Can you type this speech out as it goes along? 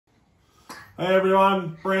Hey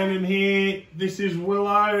everyone, Brandon here. This is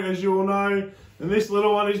Willow, as you all know, and this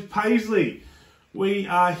little one is Paisley. We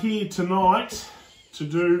are here tonight to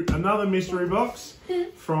do another mystery box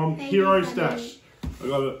from Hero Stash.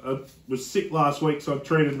 I was sick last week, so I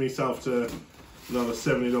treated myself to another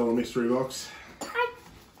 $70 mystery box.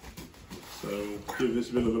 So we'll give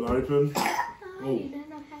this a bit of an open. Oh, you don't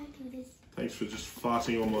know how to do this. Thanks for just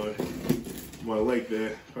farting on my leg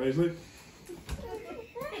there, Paisley.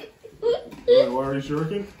 No worries, you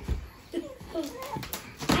reckon?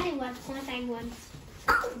 I want one, I want.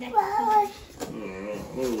 Alright,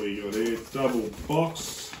 what do we got here? Double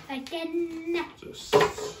box. Again. Just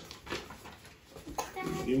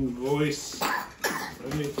invoice.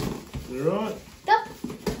 Okay. Alright. Stop.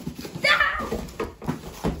 Stop.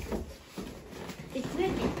 It's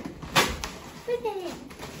working. Look at it.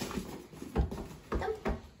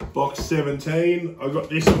 Stop. Box 17. I got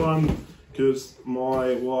this one because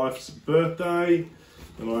my wife's birthday,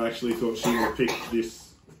 and I actually thought she would pick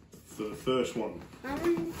this for the first one. I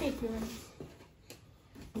want the big one.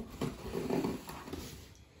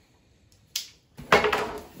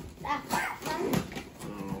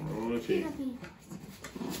 Alrighty.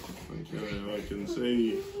 Okay, I can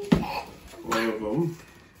see one of them.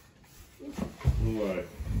 Alright,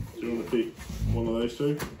 do you want to pick one of those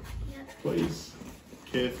two? Yep. Please,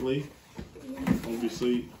 carefully.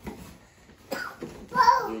 Obviously,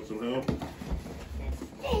 want some help?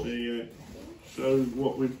 There you go. Show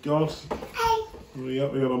what we've got. What do we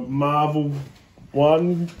got? We got a Marvel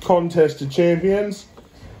 1 Contest of Champions,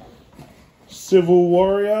 Civil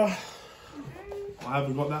Warrior. I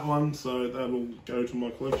haven't got that one, so that'll go to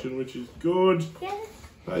my collection, which is good. Yes.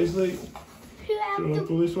 Paisley, do you want to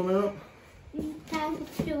pull this one out? Time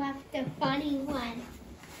to have the funny one.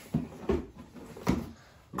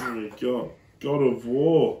 What do we got? God of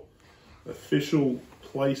War, official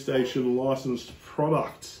PlayStation licensed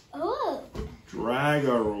product. Oh.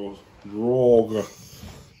 Draga or Drog.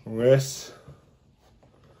 Yes.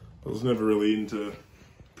 I was never really into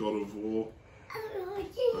God of War.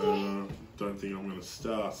 Don't think I'm going to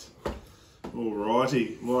start.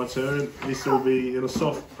 Alrighty, my turn. This will be in a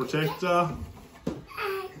soft protector.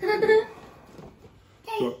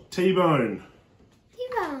 Got T-Bone,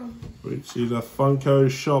 which is a Funko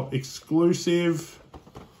Shop exclusive.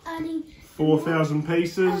 4,000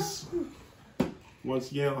 pieces.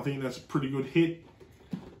 Once again, I think that's a pretty good hit.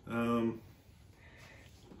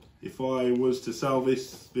 If I was to sell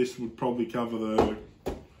this would probably cover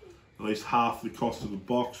at least half the cost of the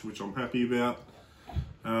box, which I'm happy about.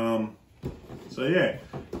 So yeah,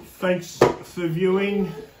 thanks for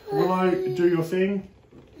viewing. Willow, do your thing.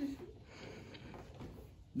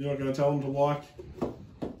 You're not going to tell them to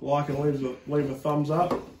like and leave a thumbs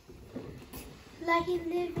up. Like and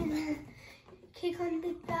live and click on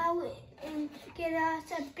the bell and get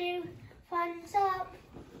us a big thumbs up.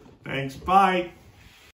 Thanks, bye.